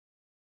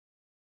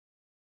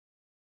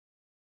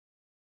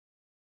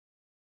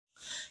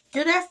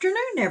Good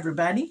afternoon,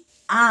 everybody.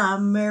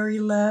 I'm Mary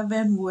Love,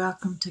 and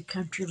welcome to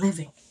Country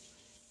Living.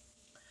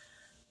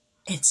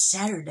 It's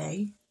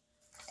Saturday,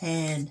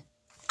 and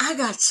I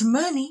got some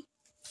money,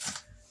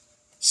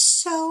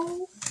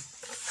 so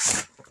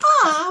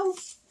I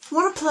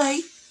want to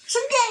play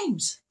some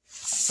games.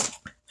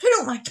 Who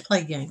don't like to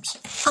play games?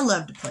 I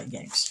love to play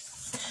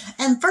games.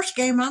 And the first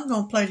game I'm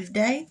going to play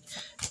today,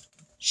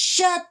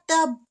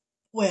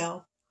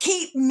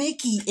 Keep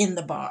Mickey in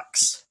the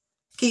Box.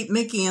 Keep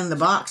Mickey in the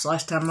Box.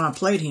 Last time I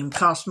played him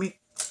cost me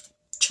a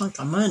chunk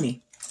of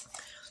money.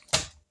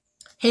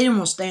 He didn't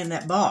want to stay in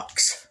that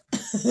box.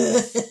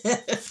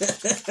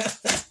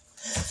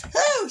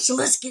 So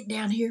let's get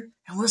down here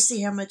and we'll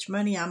see how much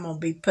money I'm going to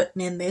be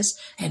putting in this,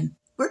 and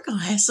we're going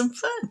to have some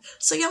fun.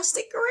 So y'all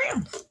stick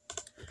around.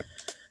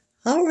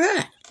 All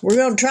right. We're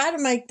going to try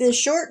to make this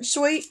short and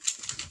sweet.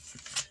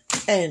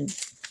 And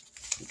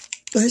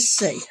let's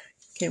see.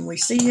 Can we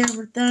see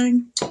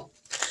everything?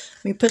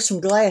 Let me put some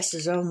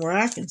glasses on where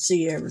I can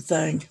see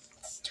everything.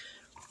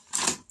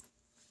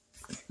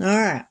 All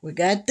right. We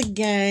got the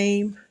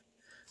game.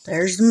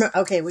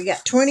 Okay, we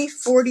got 20,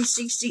 40,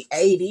 60,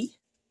 80,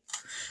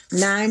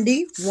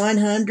 90,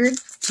 100,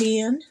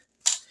 10,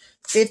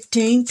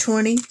 15,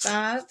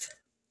 25,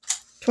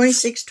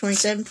 26,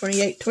 27,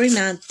 28,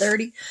 29,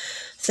 30,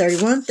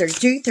 31,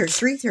 32,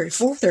 33,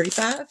 34,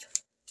 35,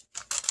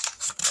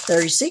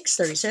 36,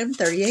 37,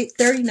 38,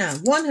 39,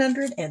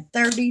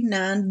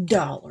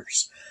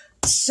 $139.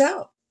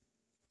 So,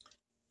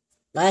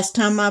 last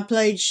time I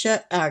played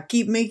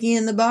Keep Mickey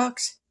in the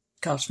Box,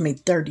 it cost me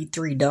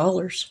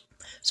 $33.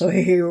 So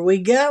here we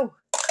go.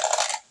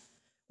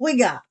 We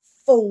got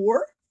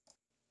 4.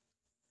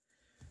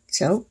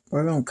 So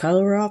we're going to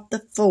color off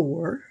the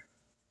 4.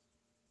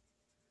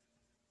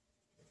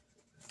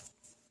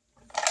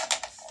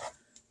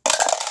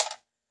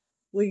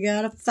 We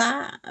got a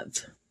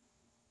 5.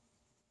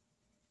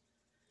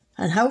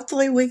 And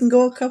hopefully we can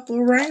go a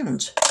couple of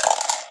rounds.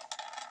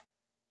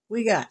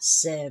 We got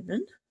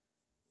 7.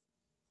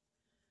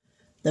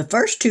 The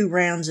first 2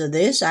 rounds of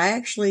this, I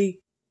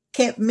actually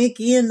kept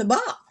Mickey in the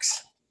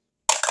box.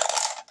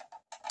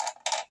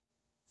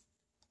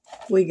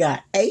 We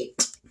got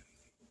 8.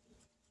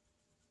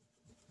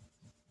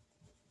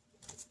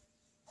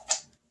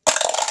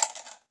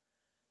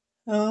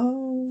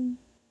 Whoo,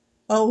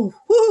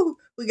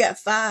 we got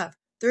 5,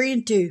 3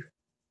 and 2.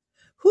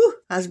 Whoo,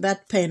 I was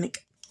about to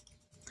panic.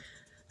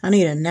 I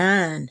need a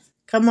 9.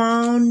 Come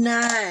on,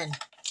 9.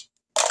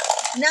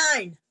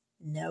 9.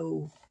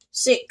 No.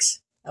 6.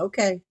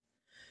 Okay.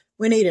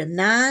 We need a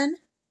 9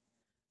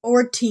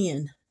 or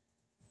 10.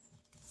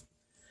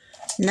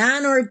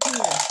 9 or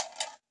 10.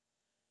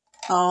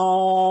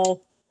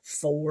 All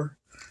 4.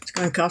 It's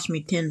going to cost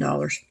me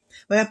 $10.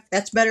 Well,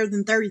 that's better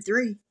than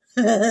 33.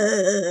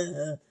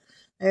 There's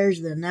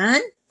the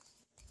 9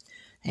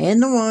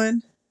 and the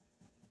 1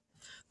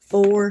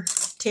 for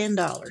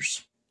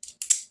 $10.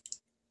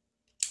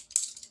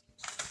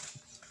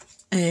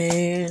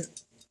 And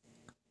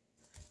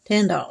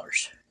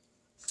 $10.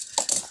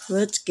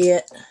 Let's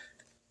get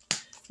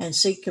and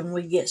see, can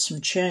we get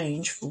some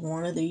change for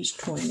one of these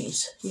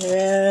 20s?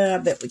 Yeah,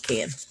 I bet we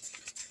can.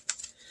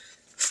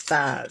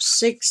 5,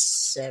 6,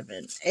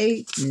 7,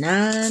 8,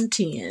 9,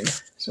 10.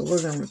 So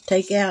we're going to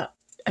take out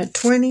a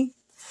 20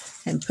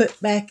 and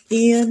put back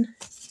in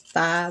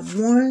 5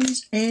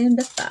 ones and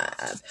a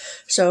 5.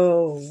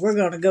 So we're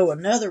going to go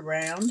another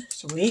round.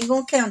 So we ain't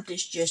going to count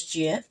this just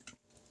yet.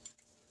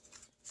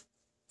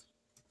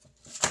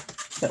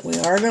 But we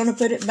are going to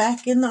put it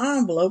back in the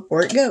envelope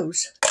where it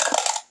goes.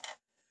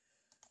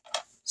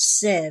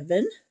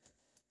 7.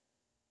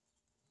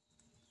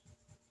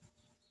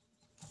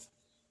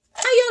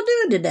 How y'all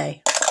doing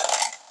today?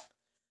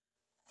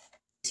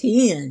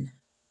 10.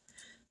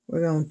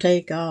 We're going to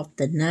take off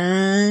the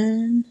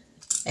 9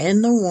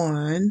 and the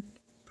 1.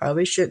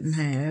 Probably shouldn't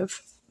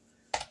have.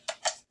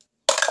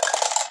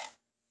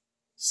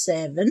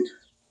 7.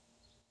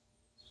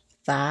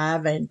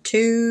 5 and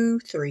 2.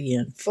 3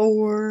 and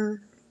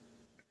 4.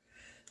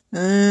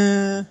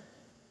 We're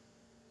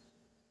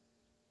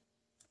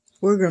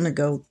going to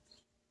go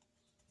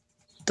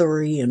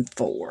 3 and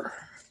 4.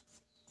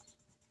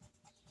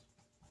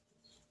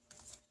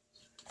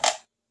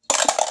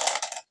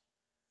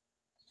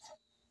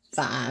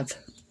 5.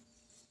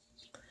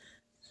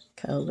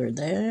 Color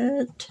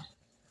that.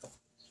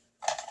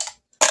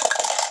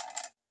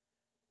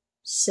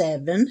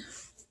 7.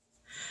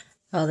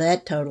 Oh,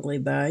 that totally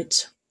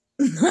bites.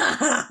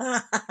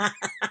 That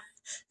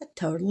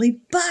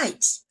totally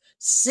bites.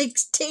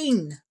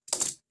 16.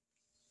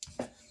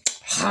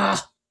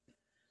 Ha.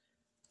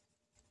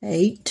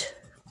 8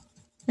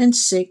 and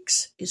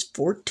 6 is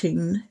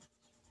 14.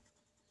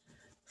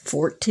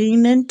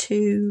 14 and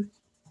 2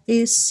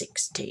 is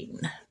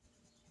 16.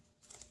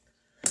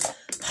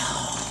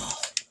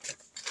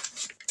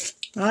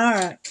 All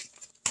right.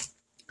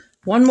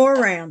 One more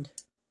round.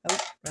 Oh,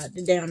 write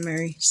it down,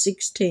 Mary.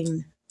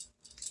 16.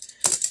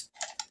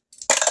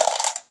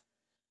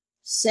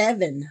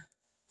 7.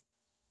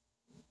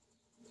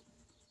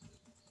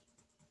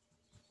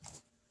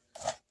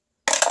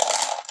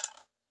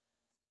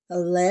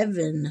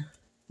 11,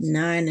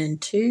 9,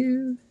 and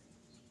 2.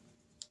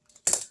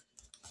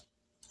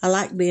 I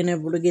like being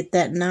able to get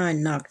that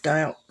 9 knocked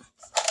out.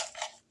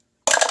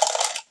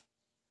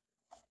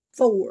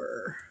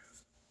 4.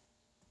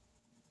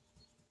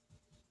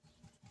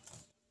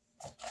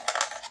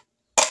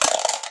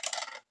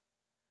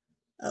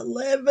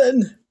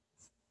 11,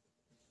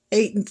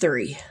 8, and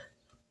 3.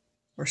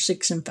 Or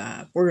 6 and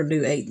 5. We're going to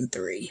do 8 and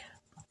 3.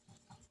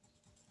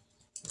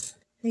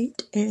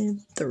 8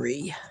 and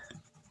 3.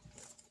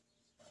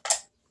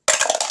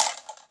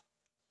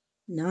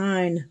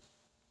 9.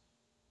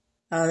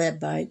 Oh, that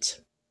bites.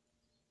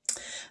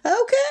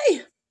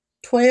 Okay.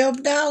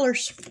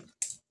 $12.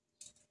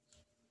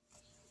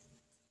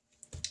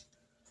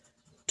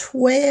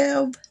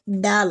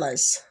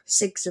 $12.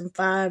 6 and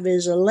 5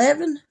 is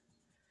 11.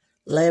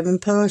 11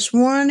 plus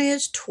 1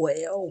 is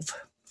 12.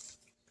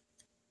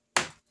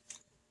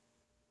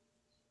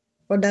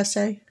 What did I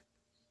say?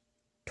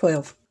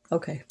 12.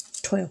 Okay.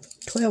 12.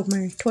 12,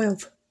 Mary.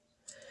 12.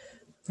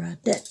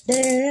 Write that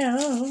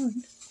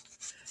down.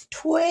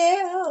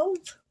 12.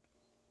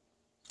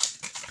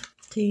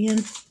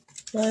 10,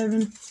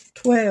 11,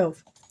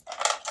 12.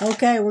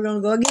 Okay, we're going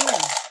to go again.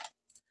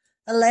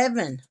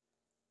 11.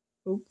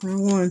 Oop,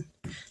 wrong one.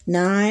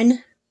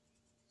 9.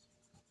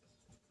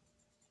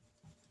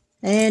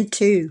 And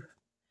 2.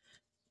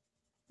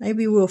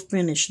 Maybe we'll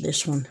finish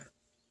this one.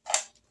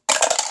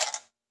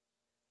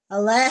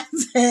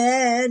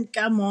 11.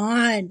 Come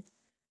on.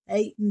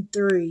 8 and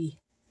 3.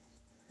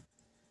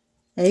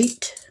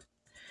 8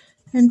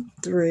 and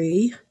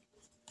 3.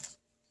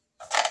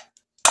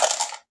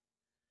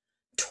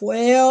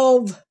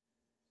 12.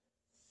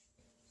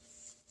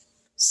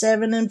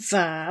 7 and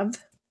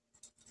 5.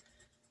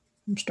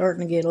 I'm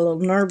starting to get a little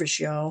nervous,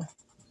 y'all.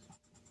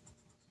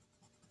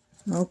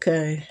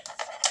 Okay.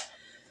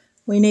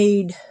 We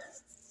need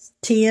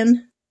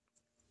 10.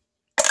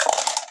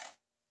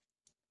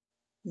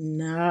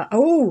 No.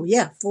 Oh,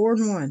 yeah. 4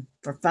 and 1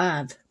 for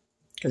 5.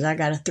 Because I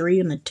got a 3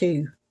 and a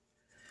 2.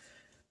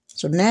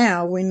 So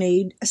now we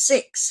need a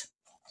 6.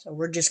 So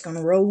we're just going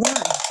to roll 1.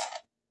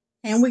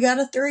 And we got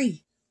a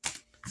 3.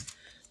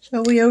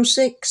 So we owe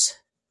 6.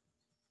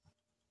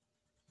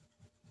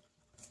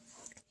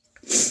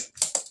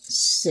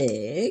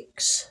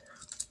 6.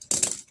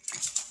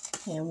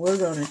 And we're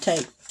going to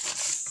take...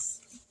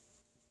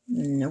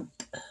 Nope.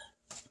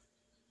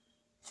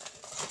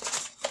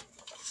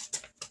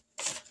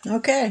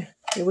 Okay,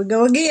 here we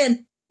go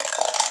again.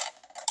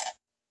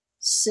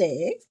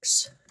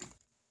 6.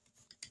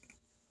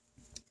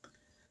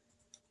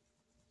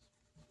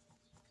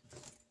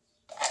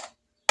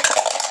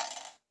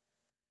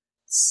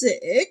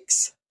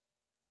 6.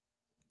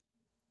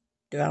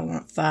 Do I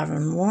want 5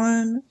 and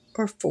 1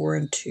 or 4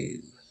 and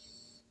 2?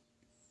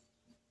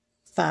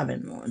 5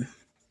 and 1.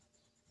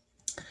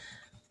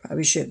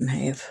 Probably shouldn't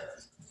have.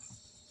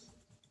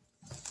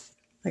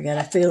 I got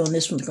a feeling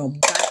this one's going to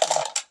bite me.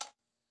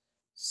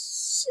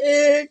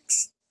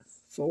 6.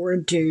 4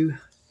 and 2.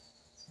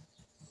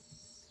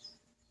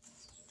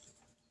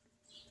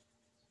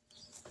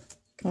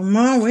 Come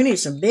on, we need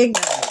some big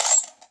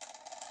numbers.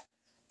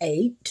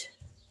 8.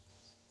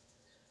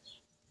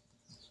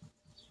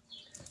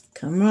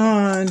 Come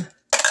on.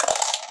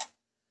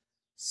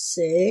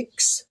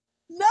 6.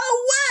 No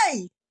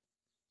way!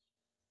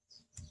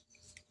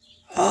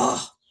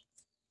 Oh.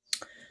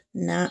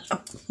 No,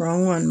 oh,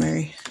 wrong one,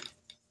 Mary.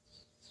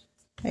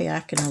 Hey, I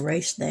can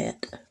erase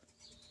that.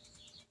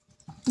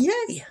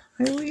 Yay,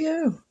 here we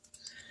go.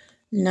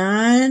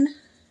 9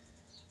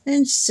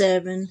 and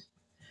 7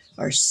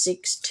 are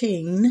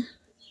 16.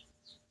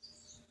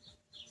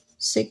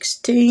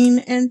 16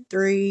 and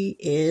 3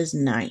 is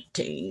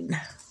 19.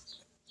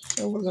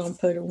 So we're going to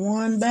put a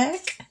 1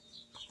 back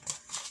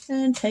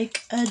and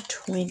take a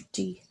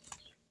 20.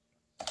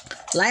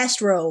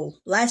 Last roll,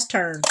 last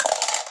turn.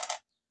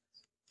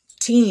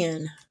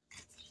 10.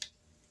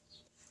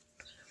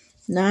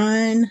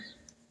 9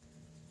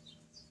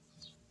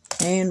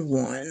 and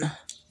 1.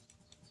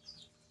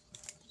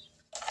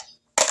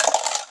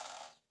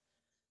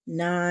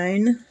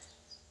 9.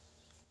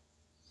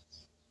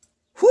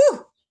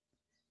 Whew!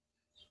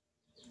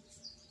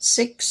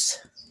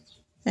 6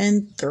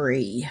 and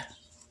 3.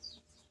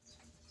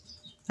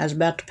 I was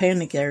about to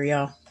panic there,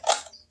 y'all.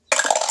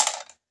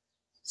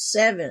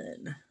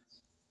 7.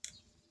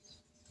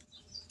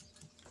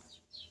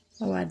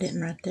 Oh, I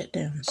didn't write that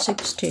down.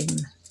 16.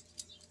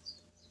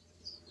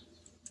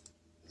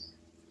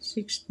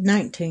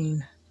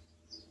 19.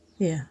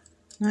 Yeah,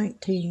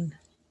 19.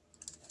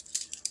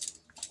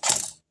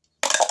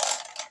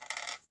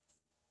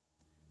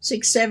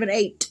 6, 7,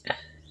 8.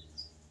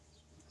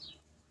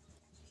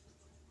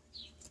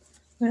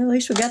 Well, at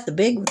least we got the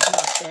big ones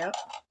knocked out.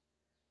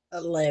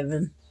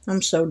 11.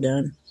 I'm so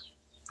done.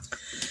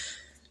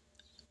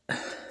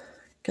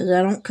 Because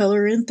I don't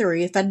color in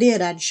 3. If I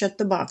did, I'd shut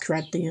the box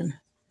right then.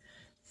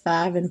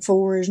 5 and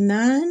 4 is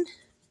 9.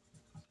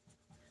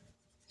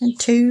 And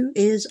 2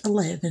 is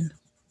 11.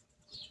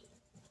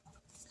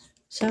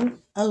 So,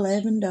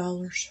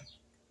 $11.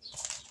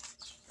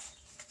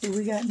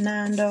 We got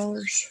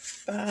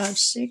 $9 5,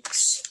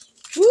 6.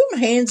 Woo, my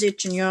hand's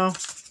itching, y'all.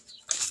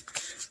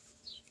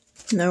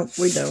 Nope,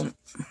 we don't.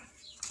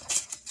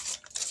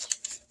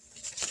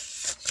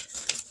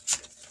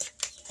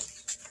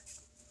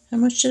 How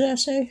much did I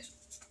say?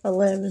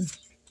 11.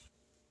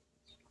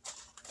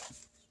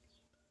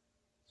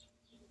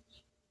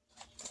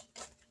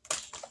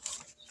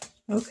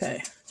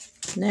 Okay.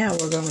 Now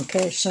we're going to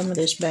cash some of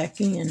this back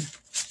in.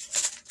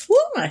 Woo,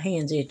 my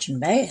hand's itching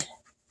bad.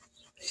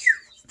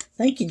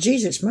 Thank you,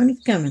 Jesus.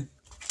 Money's coming.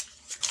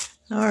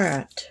 All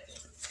right.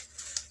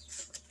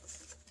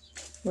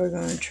 We're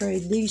going to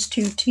trade these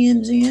 2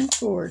 10s in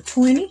for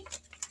 20.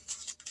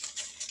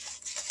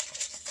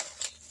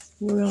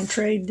 We're going to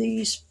trade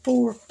these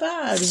 4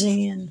 5s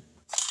in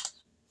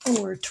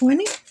for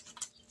 20.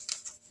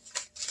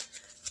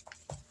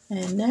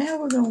 And now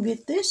we're going to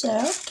get this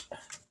out.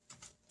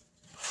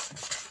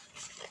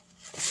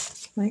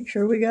 Make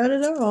sure we got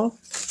it all.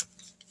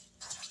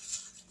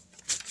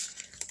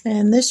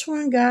 And this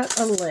one got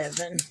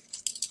 11.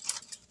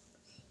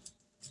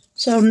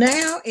 So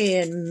now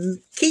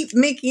in Keep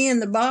Mickey in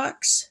the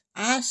Box,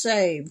 I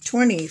saved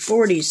 20,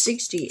 40,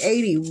 60,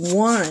 80,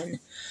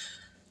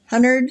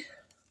 100.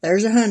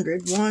 There's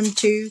 100. 1,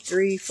 2,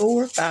 3,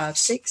 4, 5,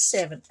 6,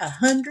 7.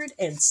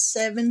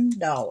 $107.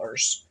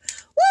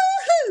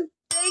 Woohoo!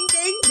 Ding,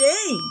 ding,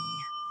 ding.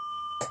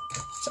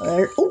 So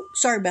there. Oh,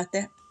 sorry about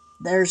that.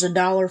 There's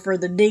 $1 for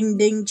the Ding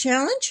Ding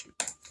Challenge.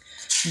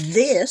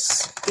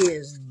 This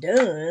is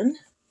done.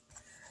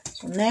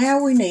 So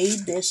now we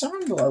need this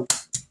envelope.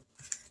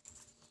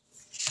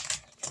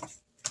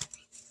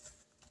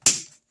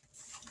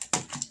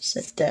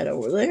 Set that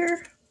over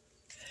there.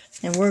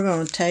 And we're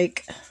going to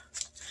take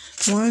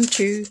 1,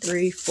 2,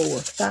 3, 4,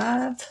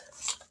 5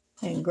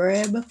 and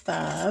grab a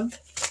 5.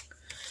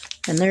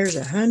 And there's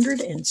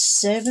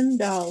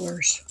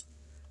 $107.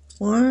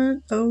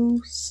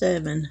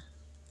 107.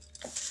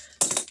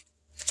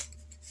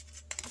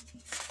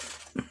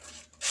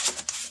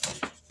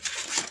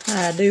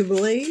 I do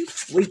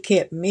believe we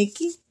kept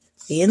Mickey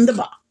in the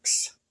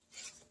box.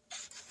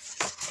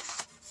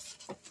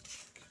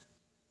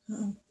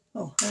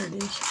 Oh, there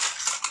it is.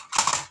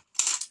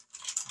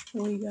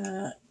 We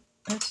got,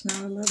 that's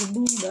not a little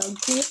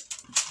bulldog kit.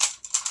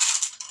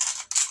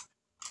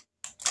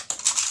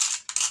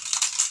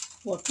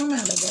 Well, come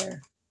out of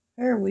there.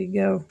 There we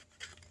go.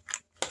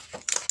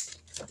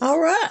 All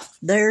right,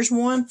 there's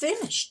one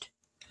finished.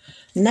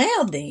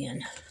 Now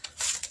then,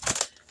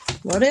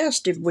 what else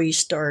did we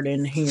start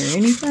in here?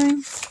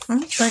 Anything? I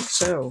don't think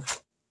so.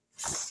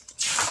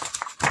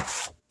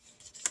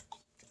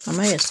 I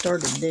may have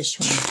started this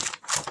one.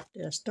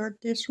 Did I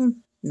start this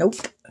one? Nope.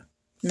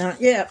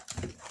 Not yet.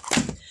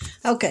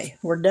 Okay,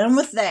 we're done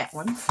with that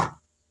one.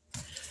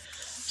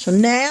 So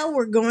now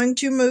we're going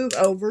to move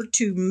over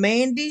to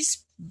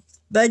Mandy's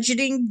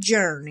budgeting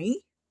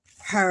journey,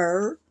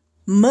 her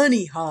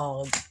money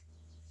hog.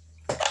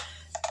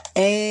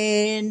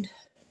 And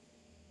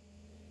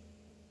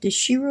did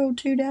she roll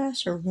 2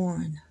 dice or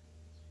 1?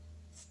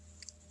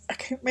 I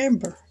can't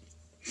remember.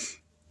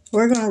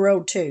 We're going to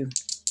roll 2.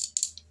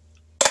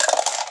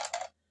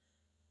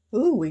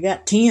 Ooh, we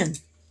got 10.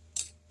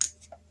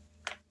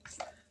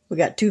 We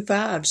got 2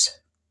 5s.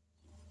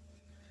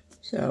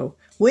 So,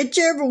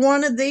 whichever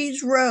one of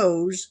these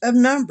rows of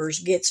numbers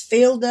gets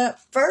filled up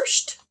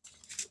first,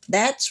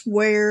 that's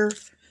where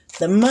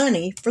the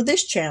money for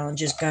this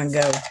challenge is going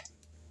to go.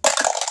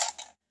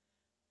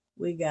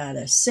 We got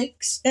a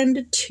 6 and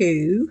a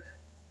 2,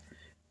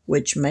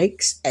 which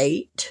makes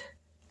 8.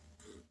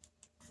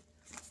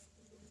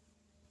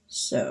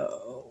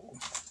 So,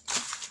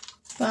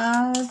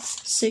 5,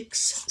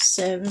 6,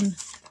 7,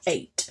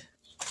 8.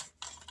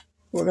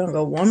 We're going to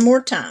go one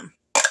more time.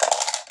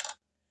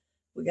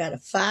 We got a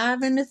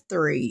 5 and a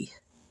 3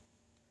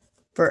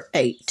 for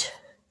 8.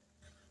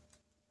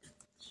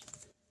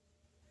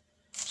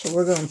 So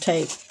we're going to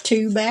take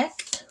 2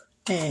 back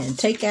and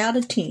take out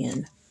a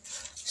 10.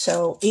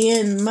 So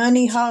in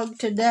Money Hog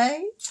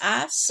today,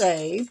 I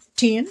saved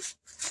 10,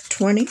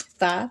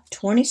 25,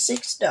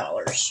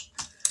 $26.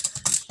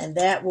 And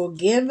that will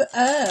give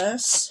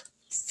us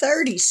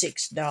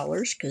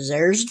 $36 because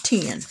there's a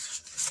 10.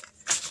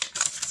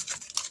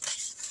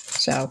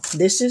 So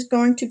this is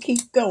going to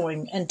keep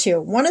going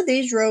until one of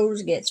these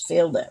rows gets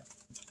filled up.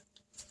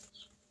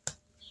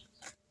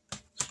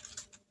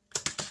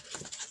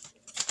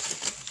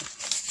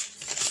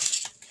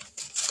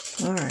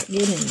 All right,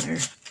 get in there.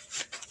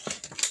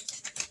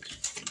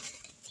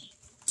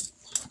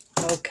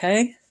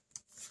 Okay.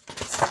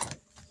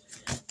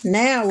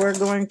 Now we're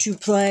going to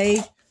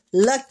play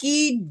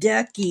Lucky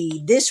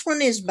Ducky. This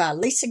one is by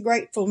Lisa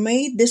Grateful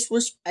Me. This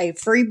was a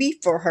freebie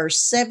for her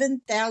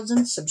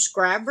 7,000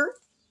 subscriber.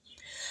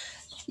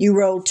 You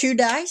roll 2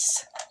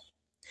 dice.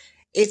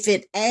 If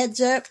it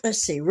adds up,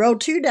 let's see, roll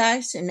 2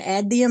 dice and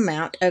add the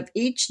amount of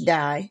each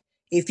die.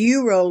 If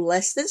you roll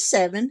less than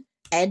 7,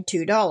 add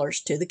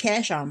 $2 to the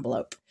cash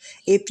envelope.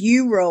 If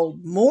you roll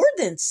more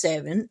than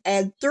 7,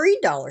 add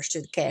 $3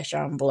 to the cash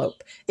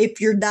envelope.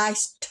 If your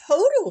dice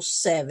total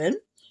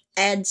 7,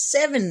 add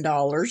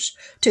 $7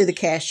 to the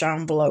cash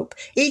envelope.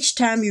 Each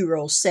time you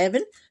roll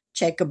 7,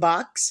 check a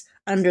box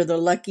under the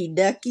lucky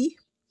duck,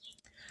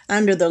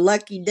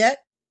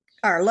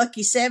 or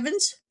lucky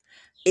sevens.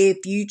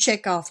 If you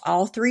check off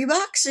all 3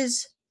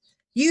 boxes,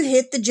 you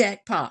hit the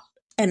jackpot.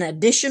 Add an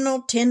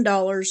additional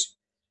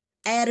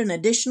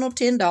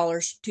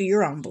 $10 to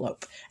your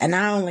envelope. And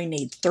I only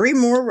need 3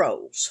 more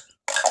rolls.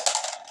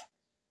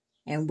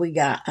 And we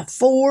got a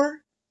 4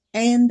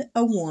 and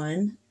a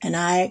 1. And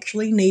I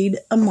actually need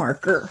a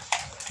marker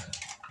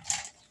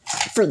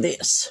for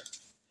this.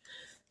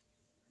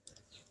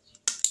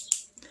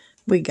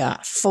 We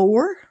got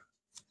 4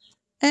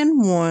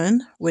 and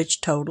 1, which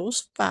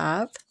totals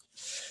 5.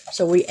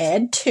 So we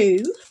add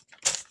 2.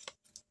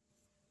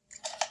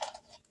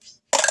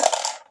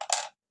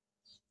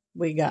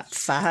 We got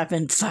 5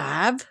 and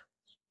 5,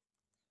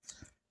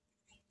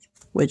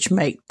 which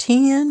make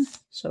 10.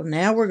 So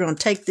now we're going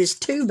to take this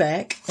 2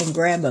 back and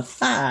grab a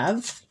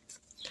 5.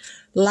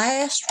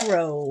 Last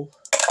roll.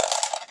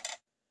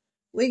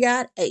 We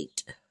got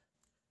 8.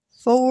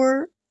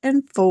 4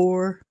 and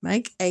 4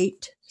 make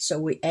 8. So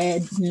we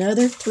add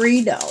another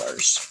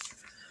 $3.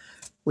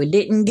 We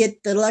didn't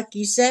get the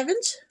lucky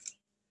sevens.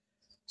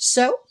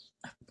 So,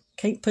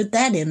 can't put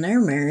that in there,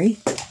 Mary.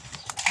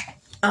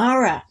 All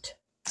right.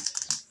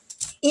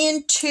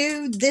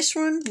 Into this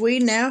one, we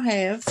now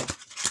have,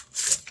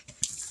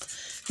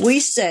 we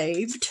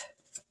saved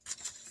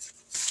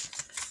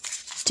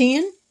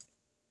 10,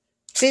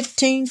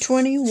 15,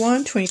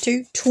 21,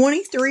 22,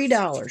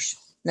 $23.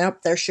 Nope,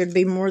 there should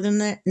be more than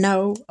that.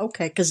 No,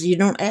 okay, because you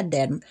don't add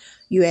that.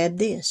 You add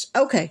this.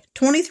 Okay,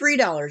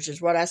 $23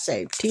 is what I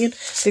saved. 10,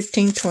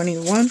 15,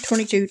 21,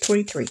 22,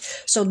 23.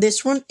 So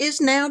this one is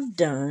now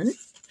done.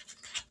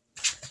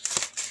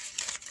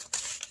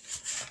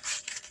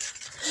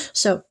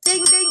 So,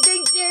 ding, ding,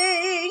 ding,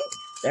 ding.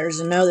 There's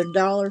another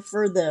 $1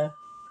 for the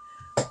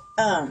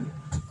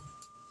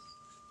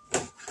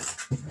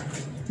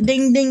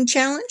ding, ding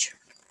challenge.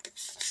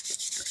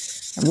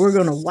 And we're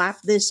going to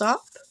wipe this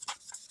off,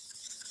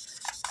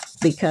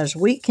 because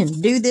we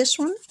can do this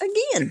one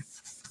again.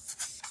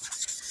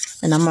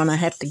 And I'm going to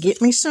have to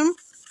get me some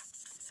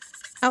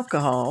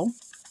alcohol,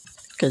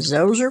 because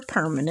those are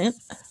permanent.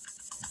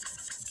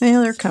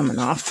 Well, they're coming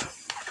off.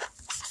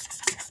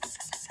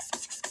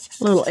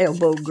 A little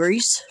elbow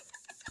grease.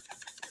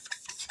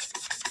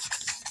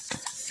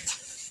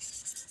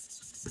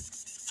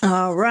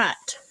 All right.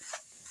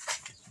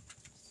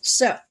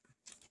 So,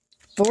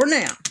 for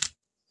now,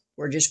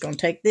 we're just going to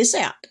take this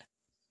out.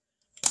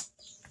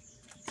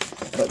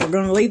 But we're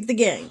going to leave the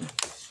game.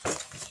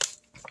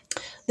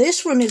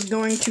 This one is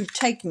going to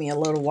take me a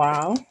little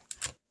while.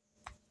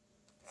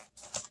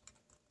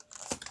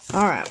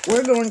 All right,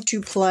 we're going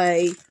to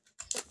play.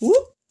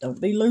 Whoop, don't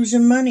be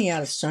losing money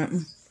out of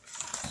something.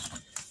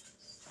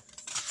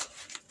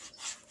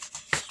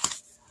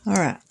 All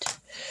right,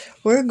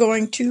 we're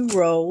going to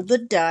roll the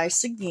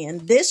dice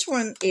again. This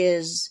one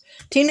is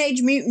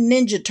Teenage Mutant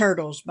Ninja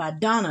Turtles by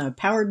Donna,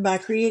 powered by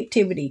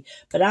creativity.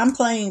 But I'm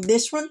playing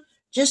this one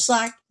just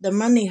like the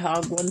Money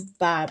Hog one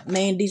by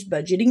Mandy's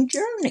Budgeting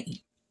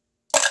Journey.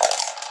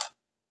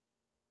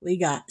 We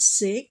got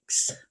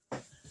 6.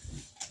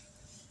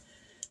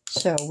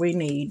 So we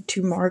need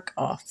to mark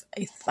off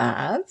a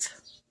 5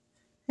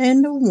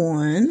 and a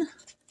 1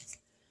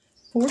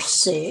 for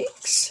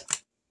 6.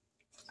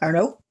 Or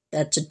nope,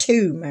 that's a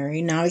 2,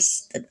 Mary.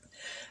 Nice.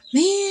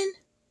 Man,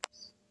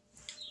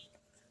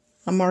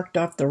 I marked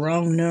off the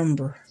wrong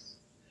number.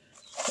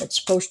 That's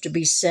supposed to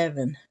be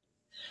 7.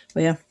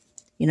 Well,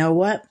 you know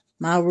what?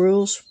 My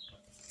rules.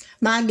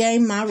 My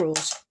game, my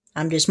rules.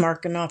 I'm just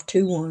marking off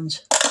 2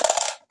 1s.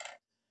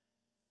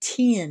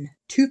 10,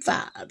 2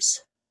 5s.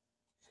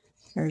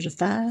 There's a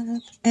 5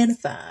 and a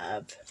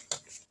 5.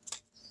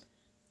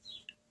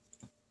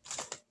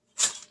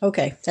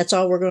 Okay, that's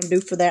all we're going to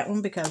do for that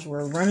one, because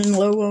we're running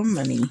low on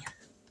money.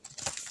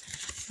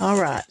 All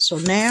right, so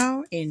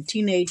now in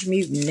Teenage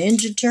Mutant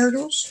Ninja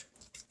Turtles,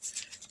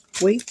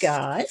 we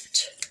got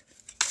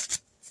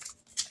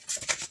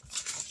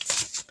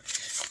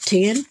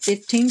 10,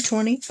 15,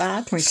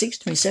 25, 26,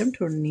 27,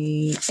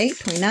 28,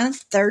 29,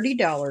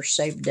 $30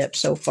 saved up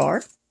so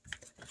far.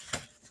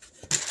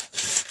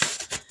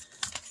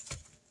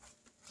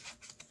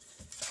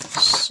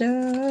 So,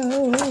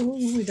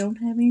 we don't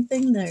have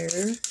anything there.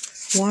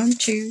 1,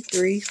 2,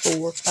 3,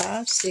 4,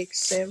 5, 6,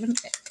 7,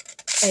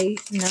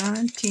 8,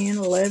 9, 10,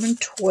 11,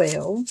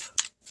 12.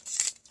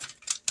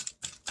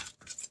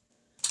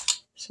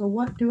 So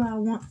what do I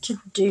want to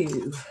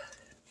do?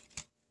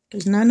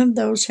 Because none of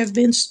those have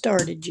been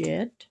started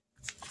yet.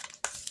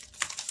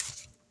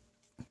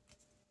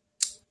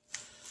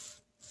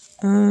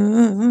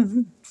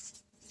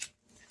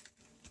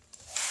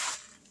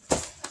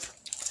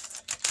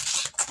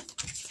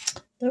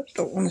 Those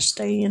don't want to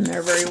stay in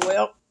there very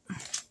well.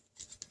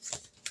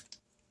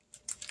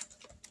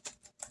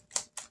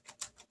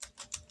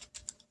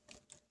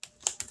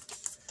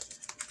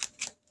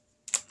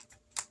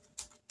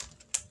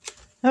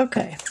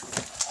 Okay,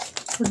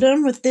 we're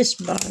done with this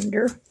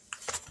binder.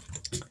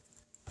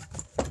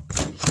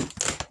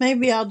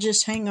 maybe I'll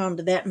just hang on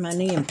to that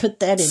money and put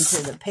that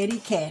into the petty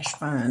cash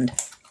fund.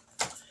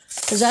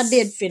 Because I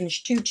did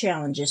finish 2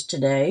 challenges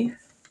today.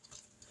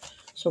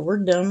 So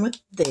we're done with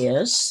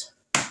this.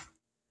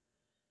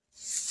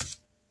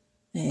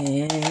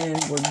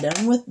 And we're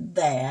done with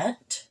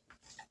that.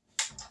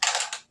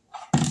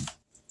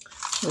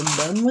 We're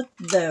done with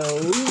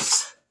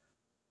those.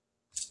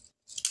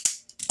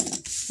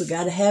 We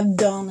got to have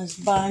Donna's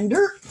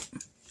binder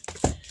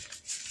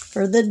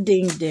for the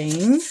ding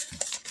ding.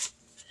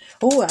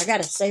 Oh, I got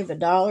to save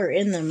 $1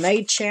 in the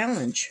May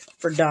challenge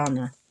for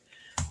Donna.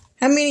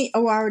 How many?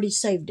 Oh, I already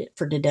saved it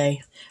for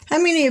today. How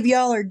many of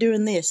y'all are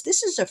doing this?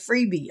 This is a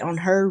freebie on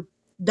her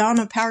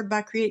Donna Powered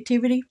by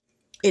Creativity.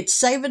 It's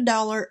save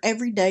 $1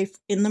 every day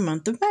in the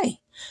month of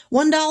May.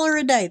 $1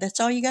 a day. That's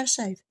all you got to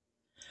save.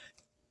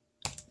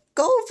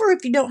 Go over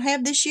if you don't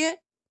have this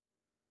yet.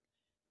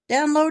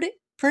 Download it,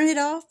 print it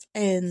off,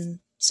 and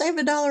save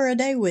 $1 a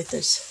day with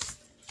us.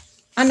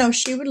 I know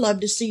she would love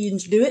to see you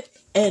do it,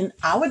 and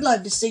I would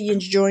love to see you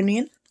join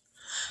in.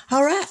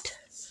 All right.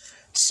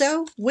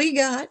 So we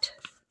got,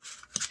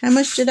 how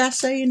much did I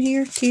say in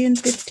here? 10,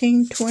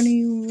 15,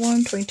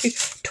 21, 22,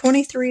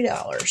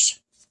 $23.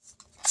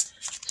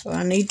 So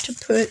I need to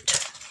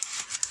put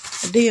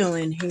a deal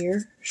in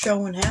here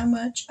showing how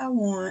much I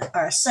want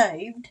or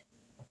saved.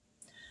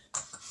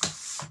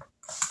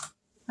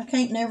 I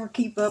can't never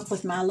keep up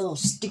with my little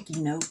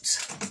sticky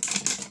notes.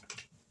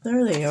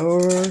 There they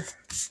are.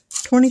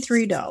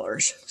 $23.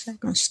 Is that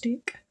going to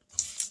stick?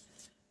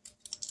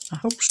 I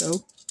hope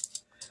so.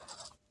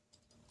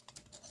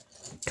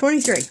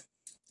 23.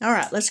 All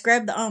right, let's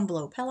grab the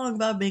envelope. How long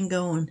have I been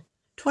going?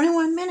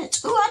 21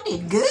 minutes. Oh, I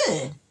did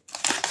good.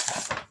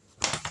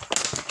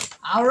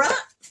 All right.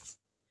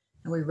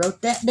 And we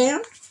wrote that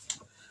down.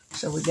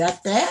 So we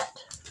got that.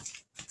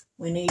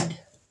 We need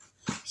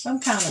some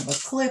kind of a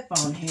clip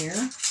on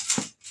here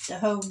to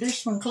hold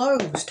this one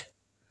closed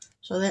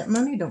so that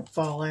money don't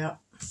fall out.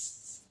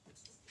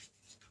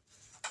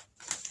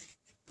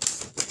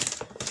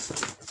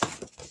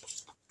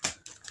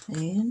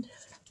 And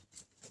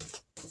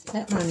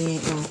that money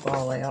ain't gonna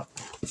fall out.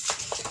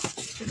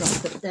 We're gonna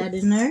put that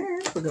in there.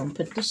 We're gonna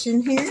put this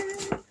in here.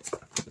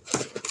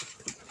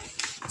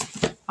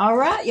 All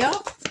right, y'all.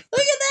 Look at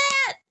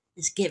that.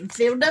 It's getting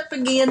filled up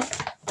again.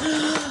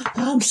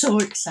 I'm so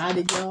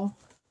excited, y'all.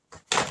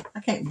 I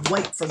can't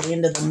wait for the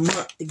end of the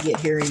month to get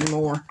here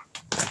anymore.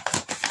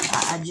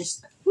 I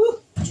just, it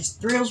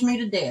just thrills me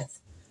to death.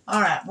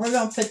 All right, we're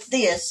going to put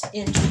this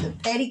into the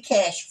petty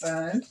cash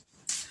fund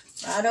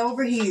right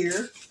over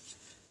here.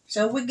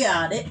 So we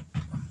got it.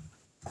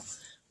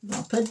 I'm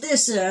going to put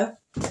this up.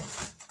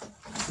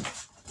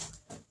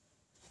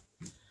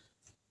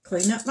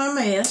 Clean up my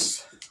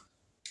mess.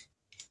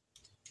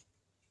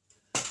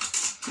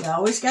 You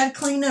always got to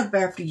clean up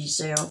after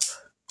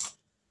yourself.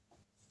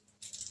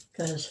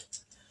 Because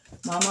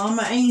my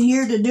mama ain't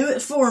here to do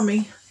it for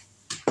me.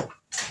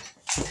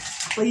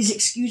 Please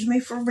excuse me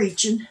for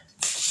reaching.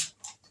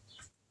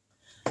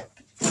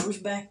 Goes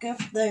back up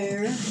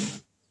there.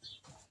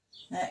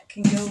 That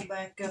can go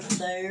back up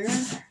there.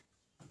 That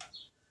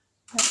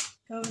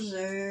goes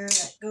there.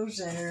 That goes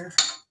there.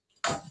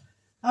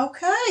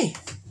 Okay.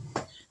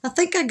 I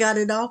think I got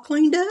it all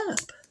cleaned up.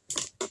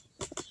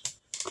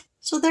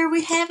 So there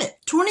we have it.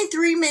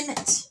 23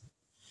 minutes.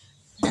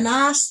 And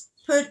I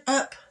put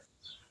up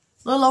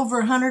a little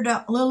over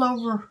 $100, a little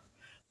over,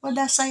 what did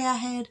I say I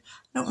had?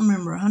 I don't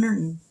remember,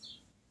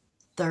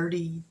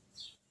 130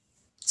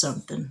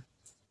 something.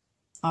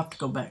 I'll have to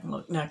go back and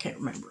look. Now I can't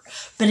remember.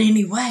 But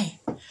anyway,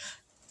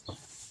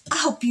 I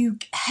hope you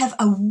have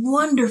a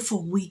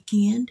wonderful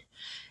weekend.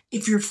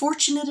 If you're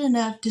fortunate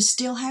enough to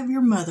still have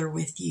your mother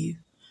with you,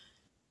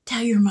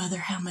 tell your mother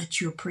how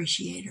much you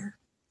appreciate her.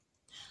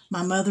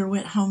 My mother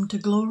went home to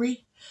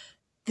glory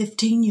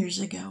 15 years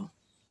ago.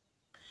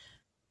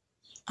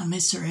 I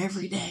miss her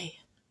every day.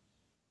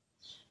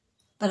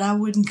 But I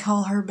wouldn't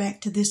call her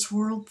back to this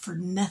world for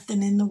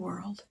nothing in the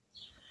world.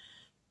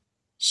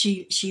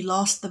 She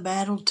lost the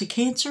battle to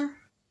cancer,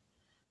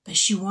 but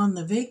she won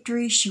the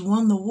victory. She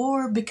won the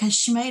war because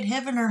she made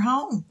heaven her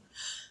home.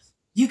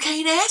 You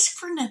can't ask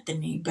for nothing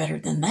any better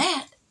than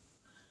that.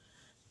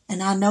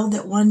 And I know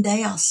that one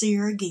day I'll see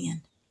her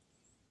again.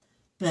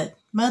 But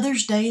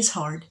Mother's Day is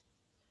hard.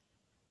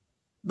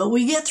 But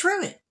we get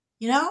through it,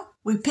 you know?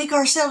 We pick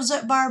ourselves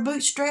up by our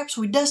bootstraps,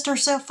 we dust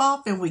ourselves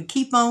off, and we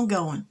keep on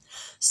going.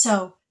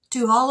 So,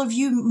 to all of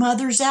you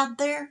mothers out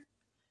there,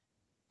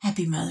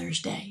 happy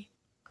Mother's Day.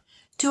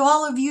 To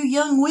all of you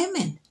young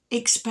women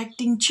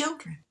expecting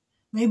children,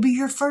 maybe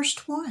your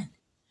first one,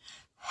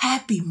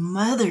 happy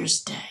Mother's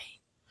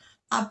Day.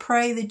 I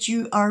pray that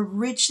you are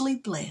richly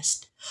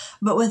blessed.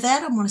 But with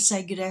that, I'm going to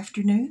say good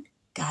afternoon.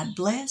 God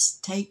bless.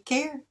 Take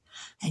care.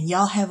 And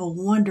y'all have a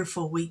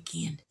wonderful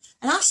weekend.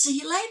 And I'll see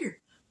you later.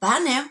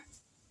 Bye now.